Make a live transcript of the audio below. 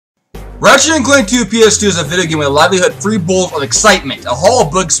Ratchet and Clank 2 PS2 is a video game with a livelihood, free bowls of excitement, a hall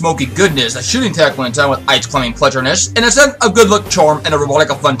of bug smoky goodness, a shooting tackle in time with ice-climbing pleasureness, and a set of good-luck charm, and a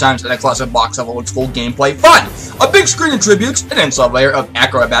robotic of fun times, and a classic box of old-school gameplay fun. A big screen attributes, an inside layer of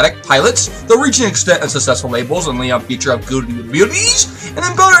acrobatic pilots, the reaching extent of successful labels, and Leon feature of good beauties, and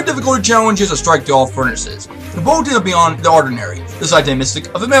then better difficulty challenges a strike to all furnaces. The boldness of beyond the ordinary, the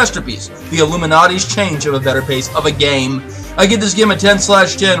scientific of a masterpiece, the Illuminati's change of a better pace of a game. I give this game a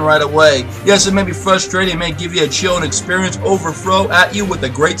 10/10 right away. Yes, it may be frustrating, it may give you a chill and experience overthrow at you with a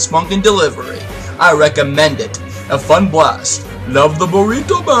great spunking delivery. I recommend it. A fun blast. Love the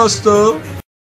burrito master.